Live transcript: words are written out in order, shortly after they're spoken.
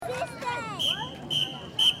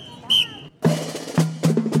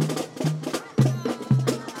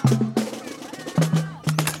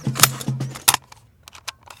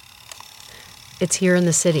It's here in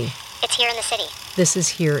the city. It's here in the city. This is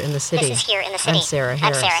Here in the City. This is Here in the City. I'm Sarah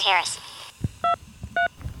Harris.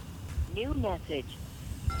 New message.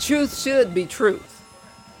 Truth should be truth,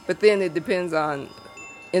 but then it depends on,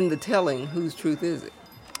 in the telling, whose truth is it?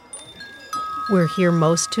 We're here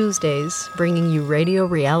most Tuesdays, bringing you radio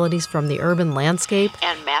realities from the urban landscape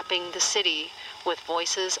and mapping the city with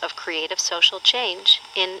voices of creative social change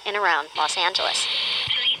in and around Los Angeles.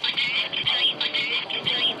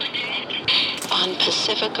 On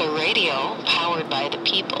Pacifica Radio, powered by the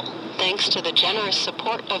people, thanks to the generous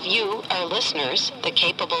support of you, our listeners, the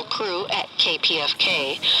capable crew at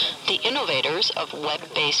KPFK, the innovators of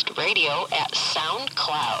web-based radio at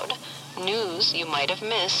SoundCloud, news you might have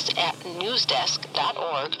missed at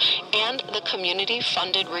newsdesk.org, and the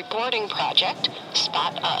community-funded reporting project,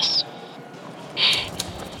 Spot Us.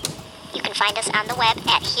 You can find us on the web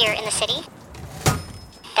at Here in the City.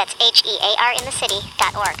 That's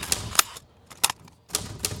HEARinthecity.org.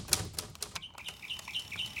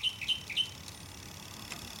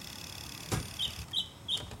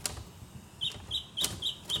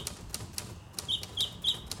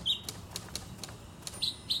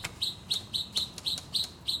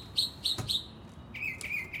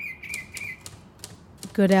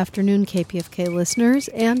 Good afternoon, KPFK listeners,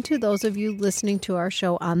 and to those of you listening to our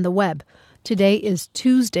show on the web. Today is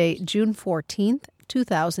Tuesday, June 14th,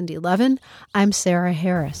 2011. I'm Sarah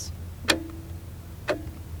Harris.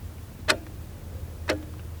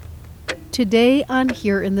 Today on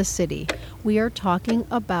Here in the City, we are talking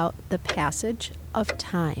about the passage of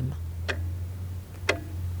time.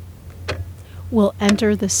 We'll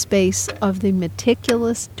enter the space of the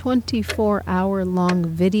meticulous 24-hour-long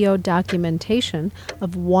video documentation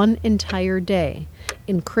of one entire day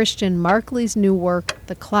in Christian Markley's new work,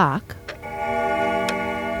 The Clock.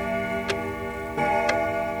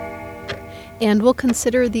 And we'll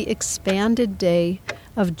consider the expanded day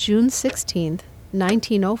of June 16th,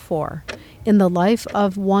 1904, in the life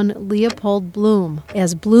of one Leopold Bloom,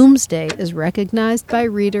 as Bloom's Day is recognized by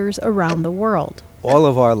readers around the world. All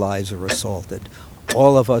of our lives are assaulted.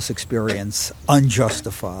 All of us experience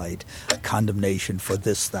unjustified condemnation for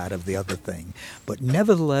this, that, or the other thing. But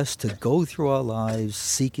nevertheless, to go through our lives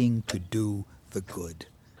seeking to do the good.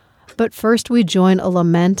 But first we join a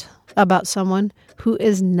lament about someone who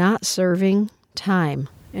is not serving time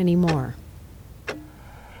anymore.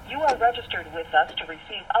 You are registered with us to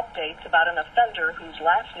receive updates about an offender whose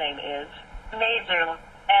last name is Mezerle.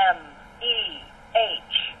 M-E-H-S-E-R-L-E.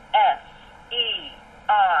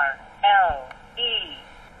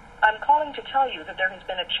 I'm calling to tell you that there has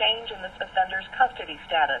been a change in this offender's custody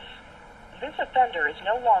status. This offender is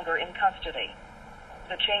no longer in custody.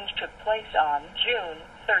 The change took place on June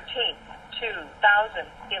 13th,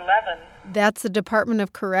 2011. That's the Department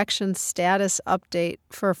of Corrections status update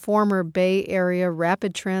for former Bay Area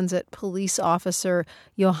Rapid Transit police officer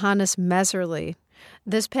Johannes Mezerle.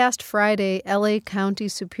 This past Friday, L.A. County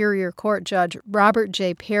Superior Court Judge Robert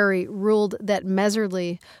J. Perry ruled that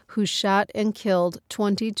Mezerle, who shot and killed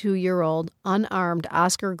 22-year-old unarmed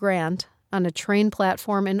Oscar Grant on a train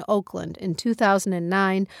platform in Oakland in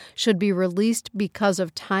 2009, should be released because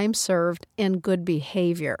of time served and good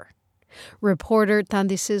behavior. Reporter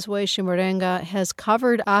Thandisizwe Shimurenga has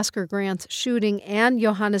covered Oscar Grant's shooting and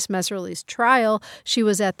Johannes Mezerle's trial. She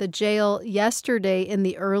was at the jail yesterday in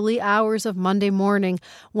the early hours of Monday morning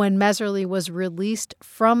when Mezerle was released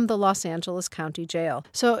from the Los Angeles County Jail.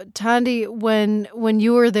 So, Tandi, when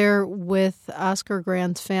you were there with Oscar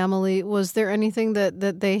Grant's family, was there anything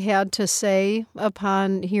that they had to say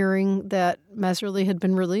upon hearing that Mezerle had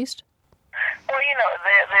been released? Well,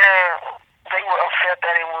 they were upset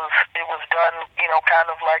that it was done,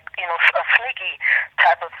 kind of like, a sneaky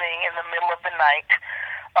type of thing in the middle of the night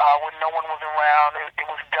when no one was around. It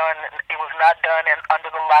was done. It was not done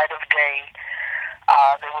under the light of day.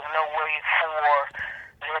 There was no way for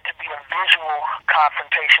there to be a visual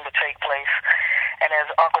confrontation to take place. And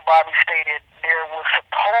as Uncle Bobby stated, there was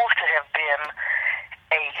supposed to have been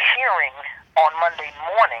a hearing on Monday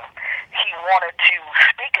morning. He wanted to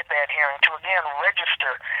speak at that hearing to again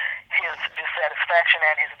register his dissatisfaction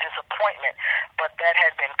and his disappointment, but that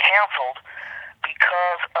had been canceled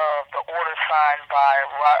because of the order signed by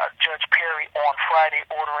Judge Perry on Friday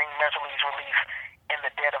ordering Mezerle's release in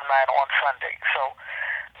the dead of night on Sunday. So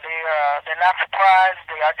they're not surprised,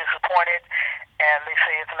 they are disappointed, and they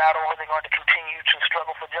say it's not over. They're going to continue to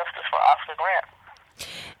struggle for justice for Oscar Grant.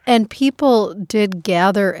 And people did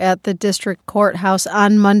gather at the district courthouse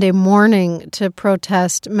on Monday morning to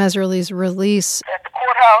protest Mezerle's release. At the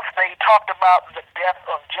courthouse, they talked about the depth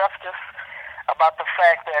of justice, about the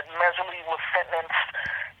fact that Mezerle was sentenced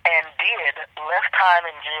and did less time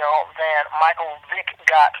in jail than Michael Vick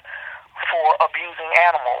got for abusing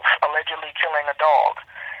animals, allegedly killing a dog.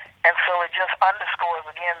 And so it just underscores,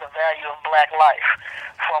 again, the value of black life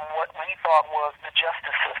from what we thought was the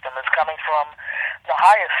justice system. It's coming from the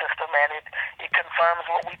higher system, and it confirms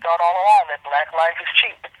what we thought all along, that black life is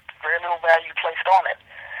cheap. Very little value placed on it.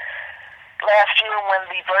 Last year, when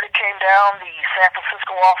the verdict came down, the San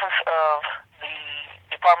Francisco office of the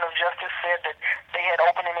Department of Justice said that they had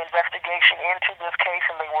opened an investigation into this case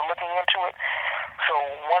and they were looking into it. So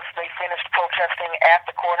once they finished protesting at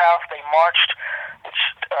the courthouse, they marched, which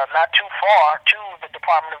not too far, to the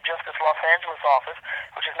Department of Justice Los Angeles office,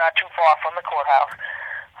 which is not too far from the courthouse,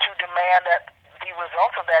 to demand that the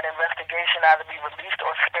results of that investigation either be released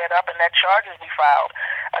or sped up and that charges be filed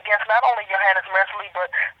against not only Johannes Messerly, but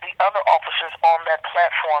the other officers on that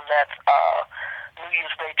platform that New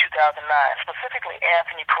Year's Day 2009, specifically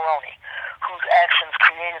Anthony Peroni, whose actions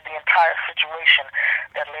created the entire situation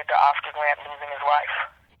that led to Oscar Grant losing his life.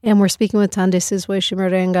 And we're speaking with Thandisizwe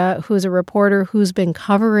Chimurenga, who's a reporter who's been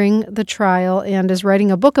covering the trial and is writing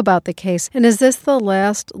a book about the case. And is this the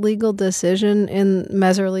last legal decision in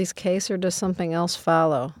Messerly's case, or does something else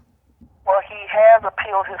follow? Well, he has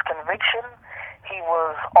appealed his conviction. He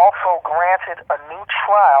was also granted a new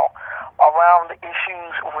trial around the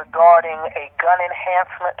issues regarding a gun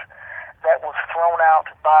enhancement that was thrown out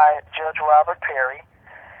by Judge Robert Perry,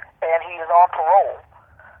 and he is on parole.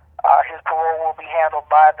 His parole will be handled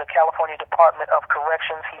by the California Department of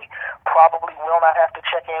Corrections. He probably will not have to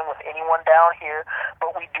check in with anyone down here,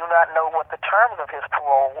 but we do not know what the terms of his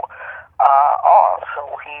parole are. So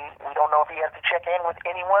we don't know if he has to check in with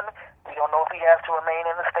anyone. We don't know if he has to remain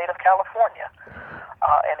in the state of California.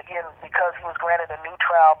 And again, because he was granted a new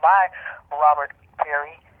trial by Robert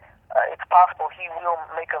Perry, it's possible he will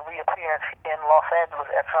make a reappearance in Los Angeles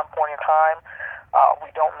at some point in time.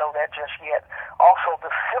 We don't know that just yet. Also,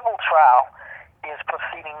 the civil trial is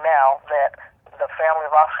proceeding now that the family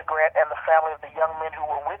of Oscar Grant and the family of the young men who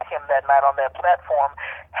were with him that night on that platform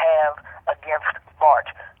have against BART,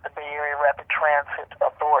 the Bay Area Rapid Transit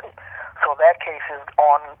Authority. So that case is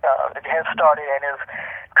on, it has started and is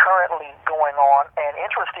currently going on. And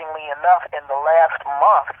interestingly enough, in the last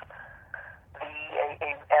month,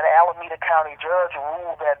 an Alameda County judge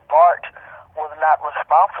ruled that BART was not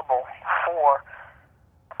responsible for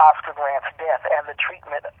Oscar Grant's death and the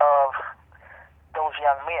treatment of those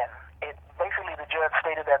young men. Basically, the judge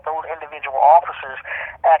stated that those individual officers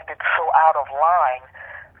acted so out of line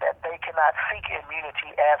that they cannot seek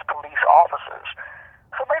immunity as police officers.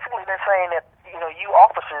 So basically, they're saying that you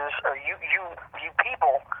officers or you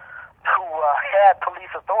people who had police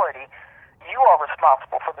authority, you are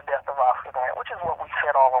responsible for the death of Oscar Grant, which is what we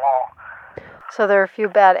said all along. So there are a few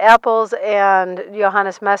bad apples, and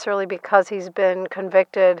Johannes Messerly, because he's been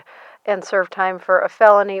convicted and served time for a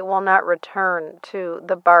felony, will not return to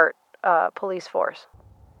the BART police force.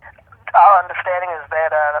 Our understanding is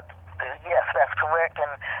that, yes, that's correct,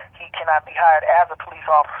 and he cannot be hired as a police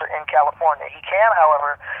officer in California. He can,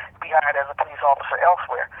 however, be hired as a police officer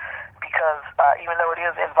elsewhere, because even though it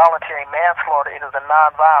is involuntary manslaughter, it is a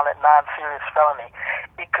non-violent, non-serious felony.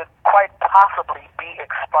 It could quite possibly be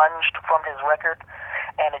expunged from his record,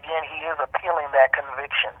 and again, he is appealing that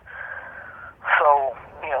conviction. So,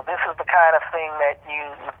 this is the kind of thing that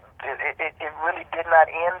it really did not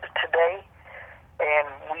end today, and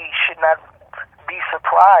we should not be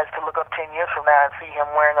surprised to look up 10 years from now and see him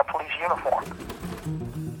wearing a police uniform.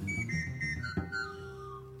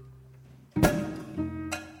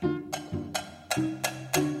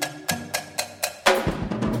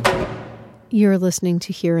 You're listening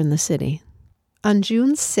to Here in the City. On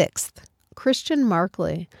June 6th, Christian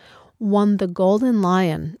Marclay won the Golden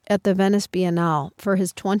Lion at the Venice Biennale for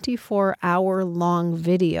his 24-hour-long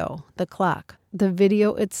video, The Clock. The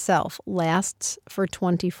video itself lasts for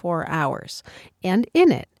 24 hours, and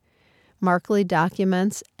in it, Marclay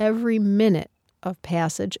documents every minute of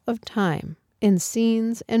passage of time in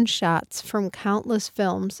scenes and shots from countless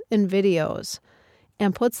films and videos,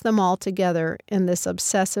 and puts them all together in this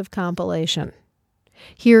obsessive compilation.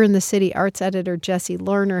 Here in the City, arts editor Jesse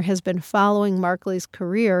Lerner has been following Marclay's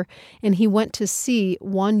career, and he went to see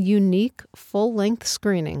one unique full-length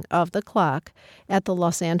screening of The Clock at the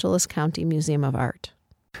Los Angeles County Museum of Art.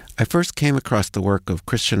 I first came across the work of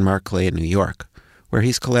Christian Marclay in New York, where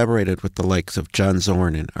he's collaborated with the likes of John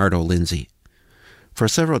Zorn and Arto Lindsay. For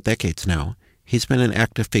several decades now, he's been an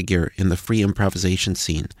active figure in the free improvisation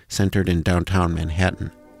scene centered in downtown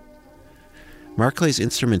Manhattan. Marclay's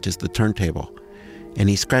instrument is the turntable, and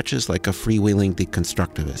he scratches like a freewheeling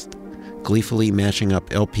deconstructivist, gleefully mashing up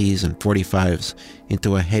LPs and 45s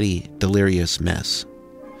into a heady, delirious mess.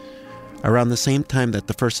 around the same time that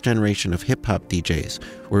the first generation of hip-hop DJs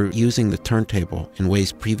were using the turntable in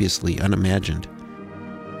ways previously unimagined.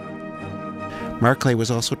 Markley was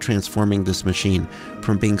also transforming this machine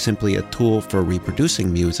from being simply a tool for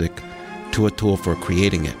reproducing music to a tool for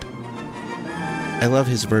creating it. I love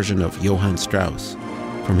his version of Johann Strauss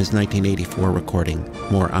from his 1984 recording,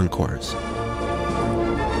 More Encores.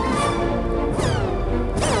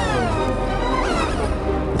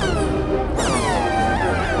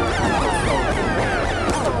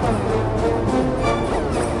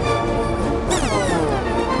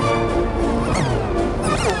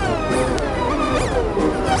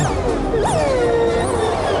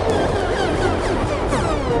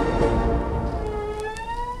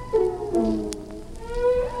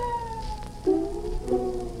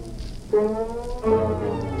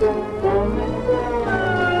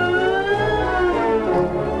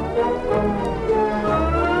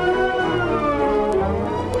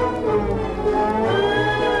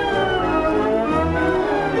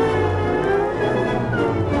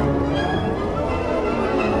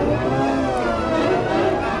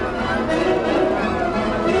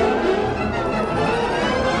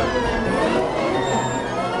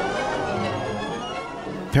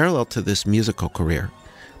 Parallel to this musical career,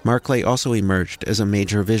 Markley also emerged as a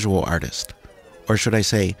major visual artist, or should I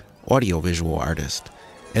say, audiovisual artist,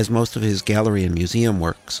 as most of his gallery and museum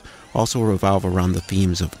works also revolve around the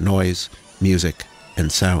themes of noise, music,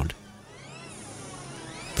 and sound.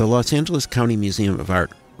 The Los Angeles County Museum of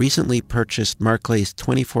Art recently purchased Markley's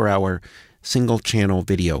 24-hour single-channel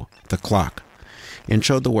video, The Clock, and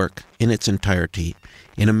showed the work in its entirety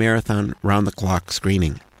in a marathon round-the-clock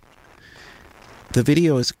screening. The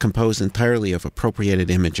video is composed entirely of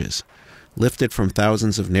appropriated images, lifted from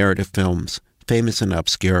thousands of narrative films, famous and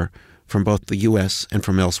obscure, from both the U.S. and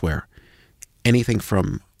from elsewhere. Anything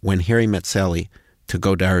from When Harry Met Sally to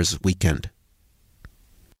Godard's Weekend.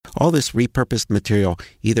 All this repurposed material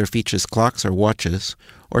either features clocks or watches,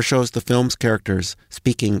 or shows the film's characters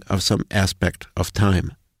speaking of some aspect of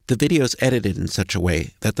time. The video is edited in such a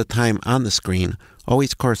way that the time on the screen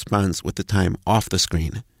always corresponds with the time off the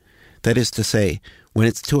screen. That is to say, when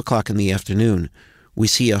it's 2 o'clock in the afternoon, we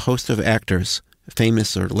see a host of actors,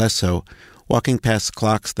 famous or less so, walking past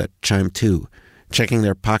clocks that chime 2, checking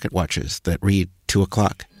their pocket watches that read 2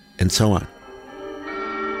 o'clock, and so on.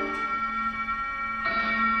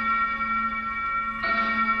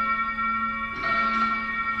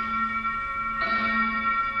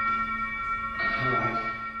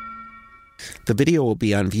 The video will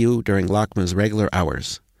be on view during LACMA's regular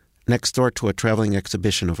hours, next door to a traveling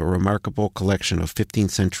exhibition of a remarkable collection of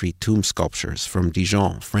 15th century tomb sculptures from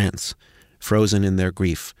Dijon, France, frozen in their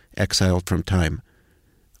grief, exiled from time,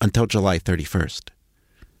 until July 31st.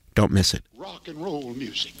 Don't miss it. Rock and roll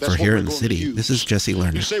music. That's For Here in the City, this is Jesse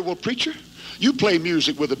Lerner. You say, well, preacher, you play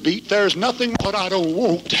music with a beat. There's nothing that I don't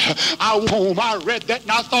want. I read that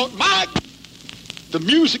and I thought, the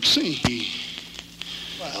music scene.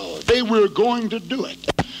 Well, they were going to do it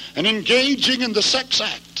and engaging in the sex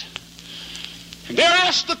act. And they're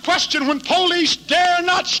asked the question when police dare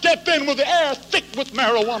not step in with the air thick with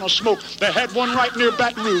marijuana smoke. They had one right near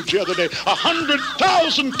Baton Rouge the other day.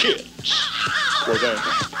 100,000 kids were there.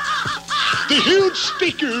 The huge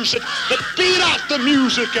speakers that beat out the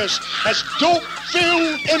music as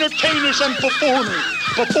dope-filled entertainers and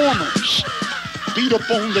performers beat up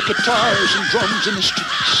on the guitars and drums in the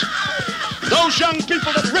streets. Those young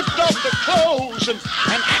people that ripped off their clothes and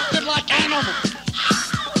acted like animals.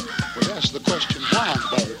 We asked the question, why,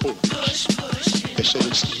 Barry Bones? They said,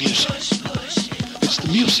 it's the music. It's the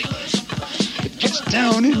music. It gets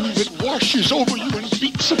down in you, it washes over you and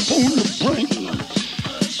beats upon the brain.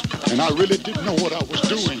 And I really didn't know what I was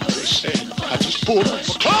doing, they said. I just pulled up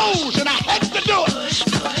my clothes and I had to do it.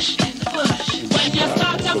 When you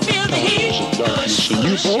start to feel the heat. And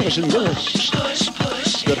you boys and girls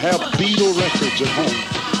that have Beatle records at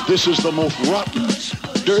home, this is the most rotten,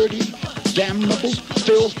 dirty, damnable,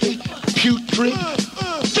 filthy, putrid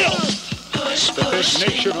filth that this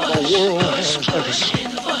nation of the world has ever seen.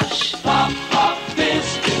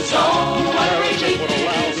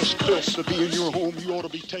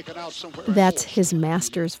 That's His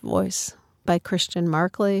Master's Voice by Christian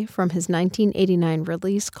Markley from his 1989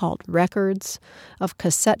 release called Records of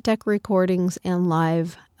cassette deck recordings and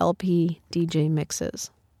live LP DJ mixes.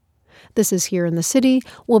 This is Here in the City.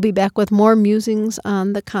 We'll be back with more musings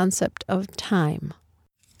on the concept of time.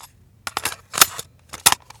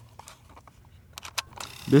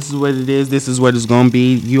 This is what it is. This is what it's going to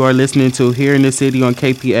be. You are listening to Here in the City on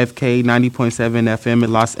KPFK 90.7 FM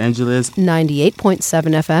in Los Angeles. 98.7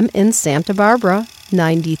 FM in Santa Barbara.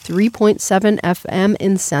 93.7 FM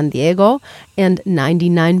in San Diego, and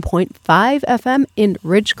 99.5 FM in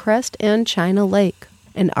Ridgecrest and China Lake.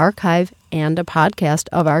 An archive and a podcast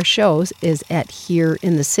of our shows is at Here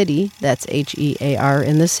in the City, that's HEAR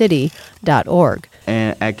in the city.org.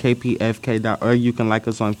 And at kpfk.org, you can like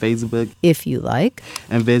us on Facebook. If you like.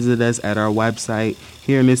 And visit us at our website,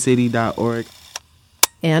 hereinthecity.org.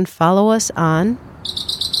 And follow us on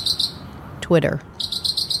Twitter.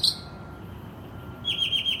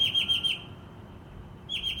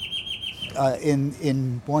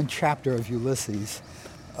 In one chapter of Ulysses,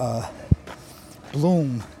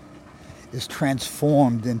 Bloom is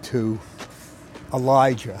transformed into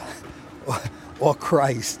Elijah or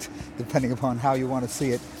Christ, depending upon how you want to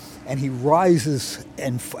see it. And he rises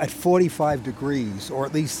at 45 degrees, or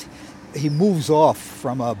at least he moves off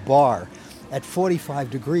from a bar at 45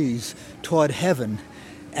 degrees toward heaven,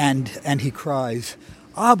 and he cries,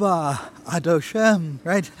 Abba, Adoshem,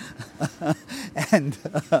 right?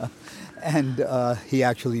 and he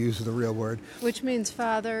actually uses the real word. Which means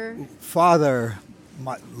Father. Father,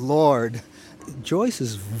 my Lord. Joyce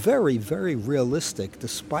is very, very realistic,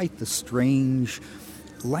 despite the strange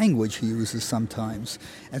language he uses sometimes.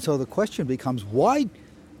 And so the question becomes, why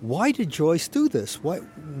did Joyce do this?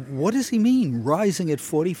 What does he mean, rising at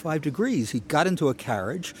 45 degrees? He got into a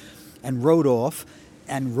carriage and rode off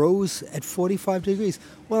and rose at 45 degrees.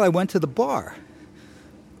 Well, I went to the bar.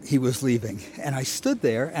 He was leaving, and I stood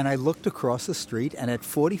there and I looked across the street, and at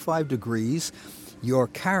 45 degrees, your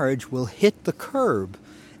carriage will hit the curb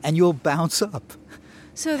and you'll bounce up.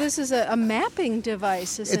 So this is a mapping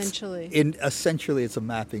device, essentially. Essentially, it's a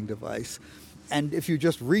mapping device. And if you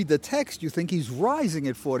just read the text, you think he's rising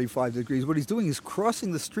at 45 degrees. What he's doing is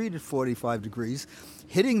crossing the street at 45 degrees,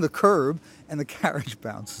 hitting the curb, and the carriage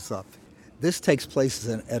bounces up. This takes place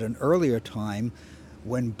at an earlier time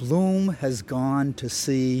when Bloom has gone to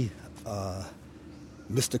see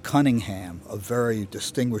Mr. Cunningham, a very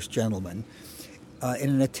distinguished gentleman, in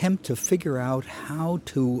an attempt to figure out how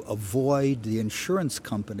to avoid the insurance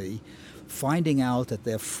company finding out that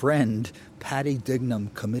their friend, Patty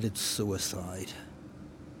Dignam, committed suicide.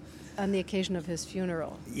 On the occasion of his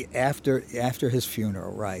funeral. After his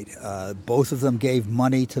funeral, right. Both of them gave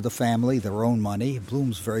money to the family, their own money.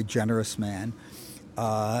 Bloom's a very generous man.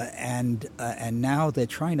 And now they're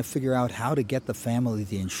trying to figure out how to get the family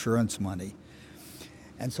the insurance money.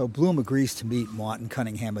 And so Bloom agrees to meet Martin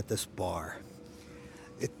Cunningham at this bar.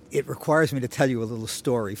 It requires me to tell you a little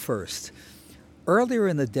story first. Earlier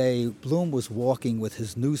in the day, Bloom was walking with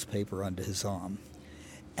his newspaper under his arm.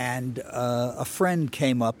 And a friend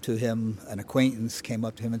came up to him, an acquaintance came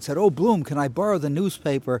up to him and said, "Oh, Bloom, can I borrow the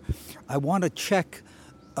newspaper? I want to check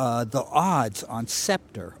the odds on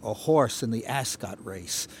Scepter, a horse in the Ascot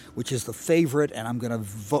race, which is the favorite, and I'm going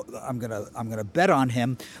to bet on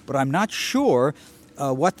him, but I'm not sure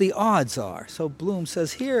what the odds are." So Bloom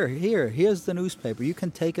says, here's the newspaper. You can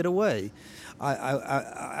take it away.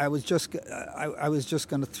 I was just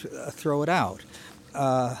going to throw it out.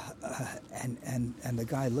 And the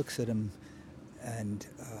guy looks at him and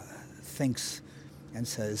thinks and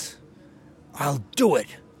says, "I'll do it."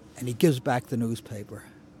 And he gives back the newspaper.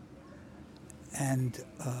 And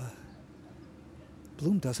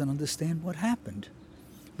Bloom doesn't understand what happened.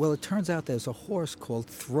 Well, it turns out there's a horse called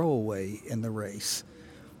Throwaway in the race.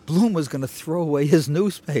 Bloom was going to throw away his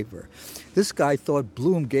newspaper. This guy thought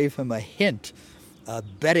Bloom gave him a hint, a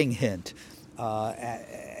betting hint,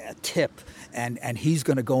 a tip, and he's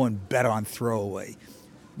going to go and bet on Throwaway.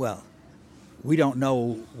 Well, we don't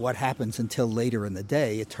know what happens until later in the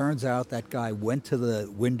day. It turns out that guy went to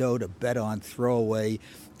the window to bet on Throwaway,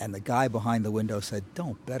 and the guy behind the window said,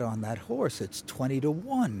 "Don't bet on that horse. It's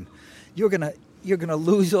 20-1. You're gonna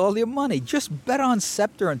lose all your money. Just bet on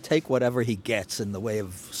Scepter and take whatever he gets in the way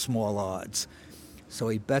of small odds." So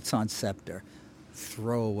he bets on Scepter.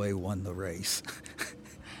 Throwaway won the race.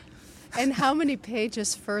 And how many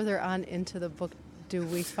pages further on into the book do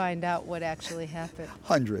we find out what actually happened?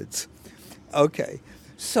 Hundreds. Okay,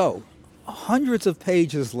 so hundreds of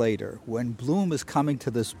pages later, when Bloom is coming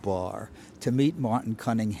to this bar to meet Martin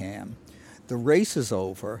Cunningham, the race is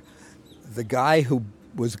over. The guy who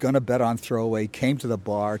was going to bet on Throwaway came to the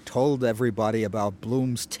bar, told everybody about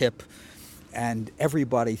Bloom's tip, and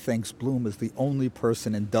everybody thinks Bloom is the only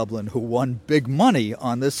person in Dublin who won big money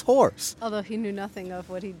on this horse. Although he knew nothing of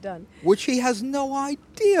what he'd done. Which he has no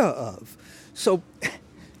idea of. So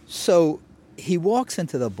he walks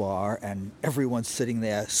into the bar, and everyone's sitting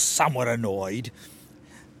there somewhat annoyed,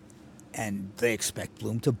 and they expect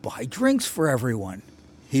Bloom to buy drinks for everyone.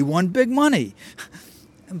 He won big money.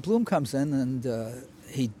 And Bloom comes in, and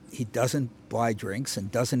he doesn't buy drinks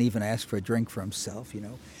and doesn't even ask for a drink for himself, you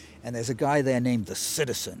know. And there's a guy there named the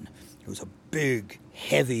Citizen, who's a big,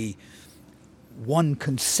 heavy, one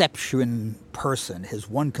conception person. His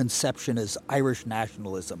one conception is Irish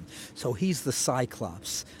nationalism. So he's the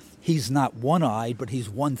Cyclops. He's not one-eyed, but he's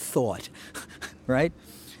one thought, right?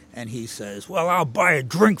 And he says, well, I'll buy a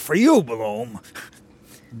drink for you, Bloom.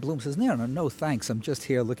 And Bloom says, no, thanks. I'm just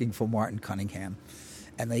here looking for Martin Cunningham.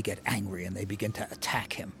 And they get angry and they begin to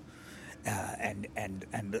attack him. And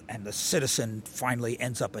the Citizen finally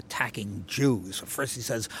ends up attacking Jews. First he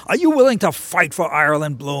says, are you willing to fight for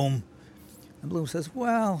Ireland, Bloom? And Bloom says,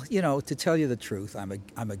 well, you know, to tell you the truth,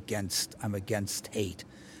 I'm against hate.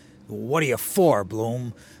 What are you for,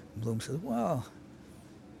 Bloom? And Bloom says, well,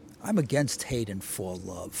 I'm against hate and for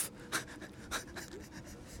love.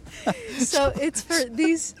 So it's for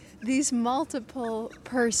these multiple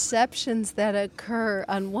perceptions that occur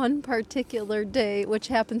on one particular day, which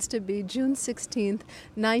happens to be June 16th,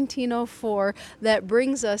 1904, that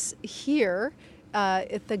brings us here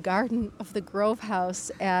at the Garden of the Grove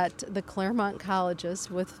House at the Claremont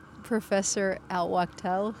Colleges with Professor Al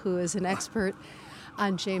Wachtel, who is an expert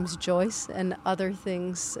on James Joyce and other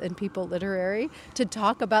things and people literary, to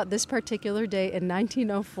talk about this particular day in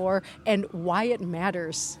 1904 and why it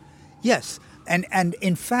matters. Yes, and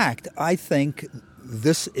in fact, I think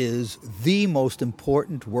this is the most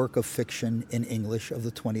important work of fiction in English of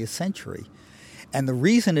the 20th century. And the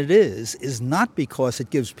reason it is not because it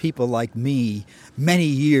gives people like me many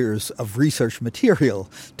years of research material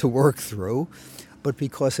to work through, but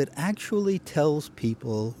because it actually tells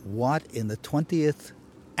people what in the 20th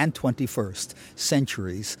and 21st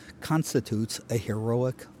centuries constitutes a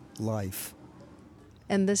heroic life.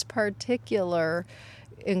 And this particular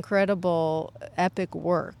incredible epic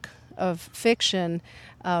work of fiction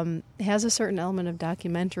has a certain element of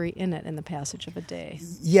documentary in it in The Passage of a Day.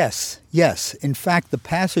 Yes. In fact, the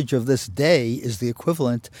passage of this day is the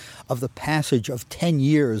equivalent of the passage of 10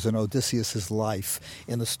 years in Odysseus' life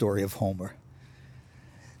in the story of Homer.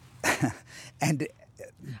 And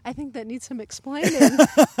I think that needs some explaining.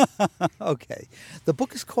 Okay. The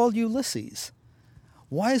book is called Ulysses.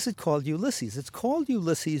 Why is it called Ulysses? It's called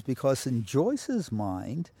Ulysses because in Joyce's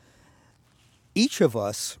mind, each of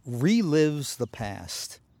us relives the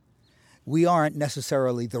past. We aren't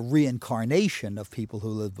necessarily the reincarnation of people who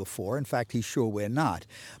lived before. In fact, he's sure we're not.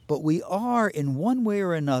 But we are, in one way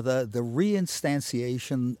or another, the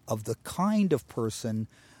reinstantiation of the kind of person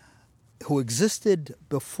who existed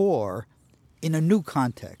before in a new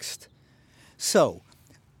context. So,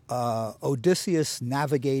 Odysseus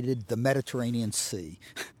navigated the Mediterranean Sea.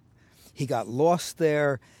 He got lost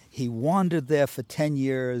there. He wandered there for 10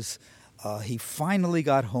 years. He finally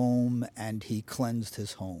got home, and he cleansed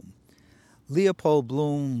his home. Leopold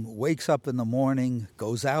Bloom wakes up in the morning,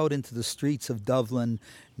 goes out into the streets of Dublin,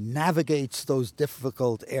 navigates those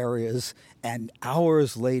difficult areas, and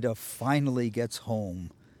hours later finally gets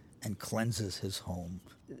home and cleanses his home.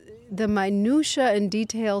 The minutiae and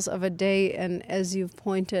details of a day, and as you've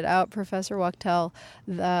pointed out, Professor Wachtel,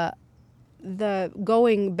 the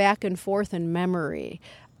going back and forth in memory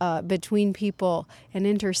between people and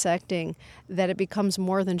intersecting, that it becomes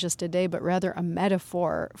more than just a day, but rather a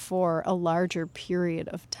metaphor for a larger period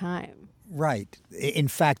of time. Right. In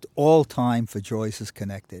fact, all time for Joyce is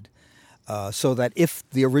connected. So that if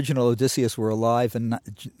the original Odysseus were alive in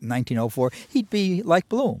 1904, he'd be like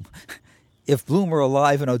Bloom. If Bloom were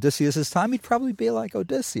alive in Odysseus' time, he'd probably be like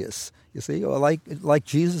Odysseus, you see, or like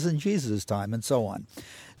Jesus in Jesus' time, and so on.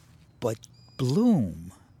 But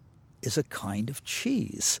Bloom is a kind of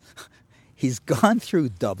cheese. He's gone through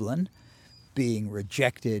Dublin, being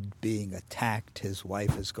rejected, being attacked. His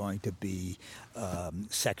wife is going to be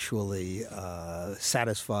sexually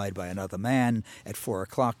satisfied by another man at 4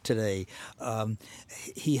 o'clock today.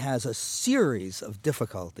 He has a series of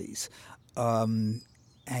difficulties. And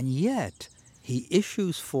yet, he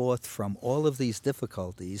issues forth from all of these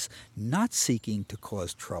difficulties, not seeking to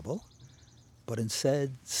cause trouble, but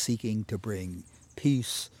instead seeking to bring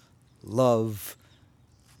peace, love,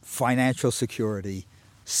 financial security,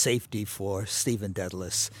 safety for Stephen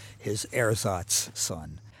Dedalus, his ersatz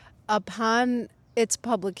son. Upon its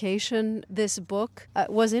publication, this book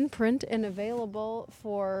was in print and available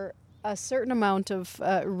for a certain amount of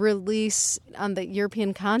release on the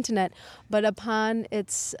European continent, but upon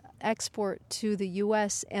its export to the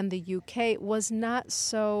U.S. and the U.K. was not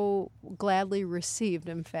so gladly received,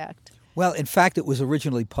 in fact. Well, in fact, it was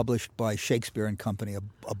originally published by Shakespeare and Company,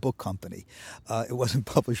 a book company. It wasn't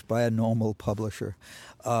published by a normal publisher.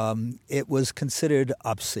 It was considered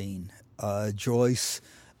obscene. Joyce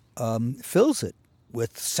fills it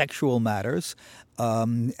with sexual matters,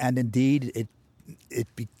 and indeed it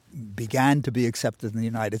began to be accepted in the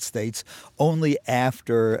United States only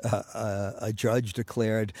after a judge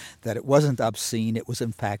declared that it wasn't obscene, it was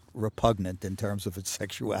in fact repugnant in terms of its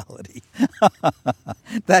sexuality.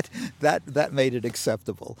 that made it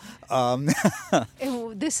acceptable.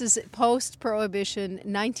 This is post-Prohibition,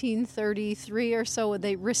 1933 or so,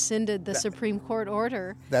 they rescinded the Supreme Court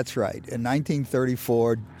order. That's right. In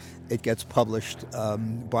 1934, it gets published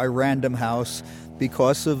by Random House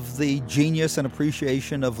because of the genius and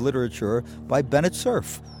appreciation of literature by Bennett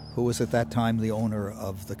Cerf, who was at that time the owner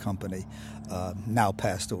of the company, now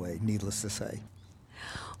passed away, needless to say.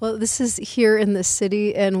 Well, this is Here in the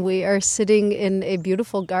City, and we are sitting in a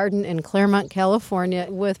beautiful garden in Claremont, California,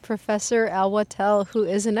 with Professor Al Watel, who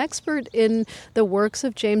is an expert in the works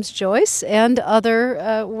of James Joyce and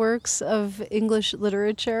other works of English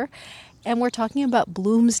literature. And we're talking about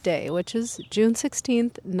Bloomsday, which is June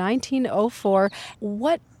 16th, 1904.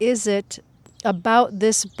 What is it about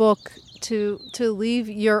this book to leave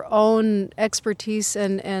your own expertise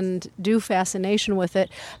and do fascination with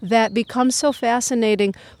it that becomes so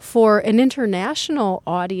fascinating for an international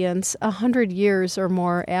audience 100 years or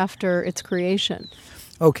more after its creation?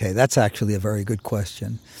 Okay, that's actually a very good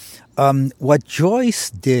question. What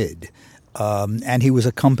Joyce did, and he was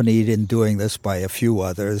accompanied in doing this by a few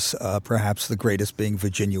others, perhaps the greatest being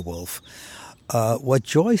Virginia Woolf. What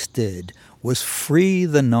Joyce did was free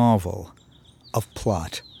the novel of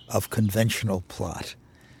plot, of conventional plot.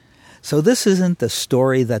 So this isn't a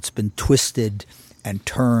story that's been twisted and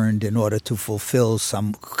turned in order to fulfill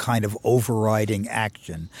some kind of overriding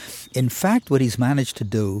action. In fact, what he's managed to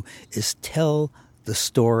do is tell the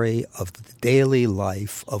story of the daily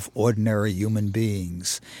life of ordinary human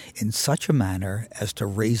beings in such a manner as to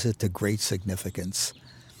raise it to great significance.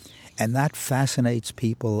 And that fascinates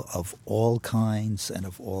people of all kinds and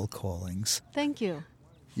of all callings. Thank you.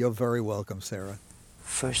 You're very welcome, Sarah.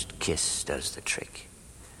 First kiss does the trick.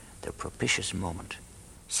 The propitious moment.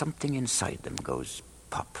 Something inside them goes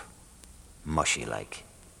pop. Mushy-like.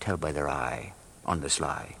 Tell by their eye. On the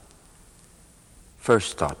sly.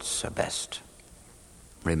 First thoughts are best.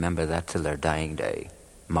 Remember that till their dying day.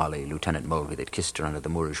 Molly, Lieutenant Mulvey, that kissed her under the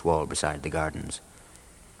Moorish wall beside the gardens.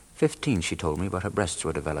 15, she told me, but her breasts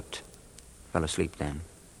were developed. Fell asleep then.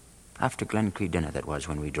 After Glencree dinner, that was,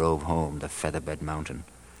 when we drove home the Featherbed Mountain.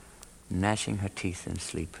 Gnashing her teeth in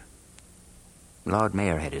sleep. Lord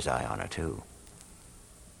Mayor had his eye on her, too.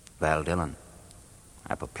 Val Dillon,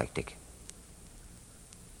 apoplectic.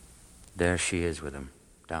 There she is with him,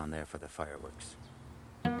 down there for the fireworks.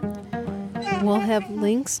 We'll have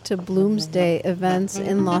links to Bloomsday events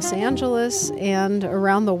in Los Angeles and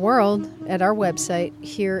around the world at our website,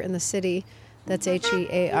 Here in the City. That's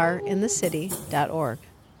HEARinthecity.org.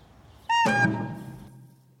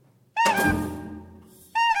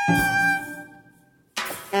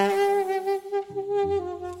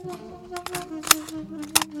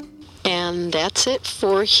 And that's it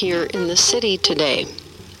for Here in the City today.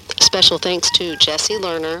 Special thanks to Jesse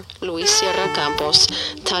Lerner, Luis Sierra Campos,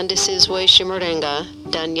 Tandisizwe Shimarenga,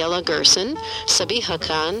 Daniela Gerson, Sabiha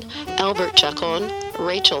Khan, Albert Chacon,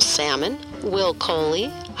 Rachel Salmon, Will Coley,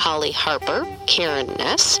 Holly Harper, Karen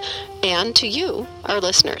Ness, and to you, our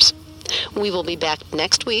listeners. We will be back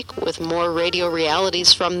next week with more radio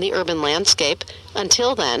realities from the urban landscape.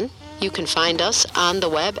 Until then, you can find us on the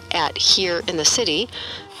web at Here in the City.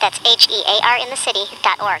 That's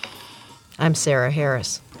HEARinthecity.org. I'm Sarah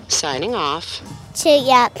Harris. Signing off. Toot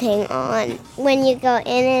yapping on. When you go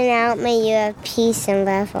in and out, may you have peace and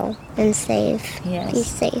level and safe. Yes. Be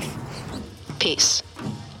safe. Peace.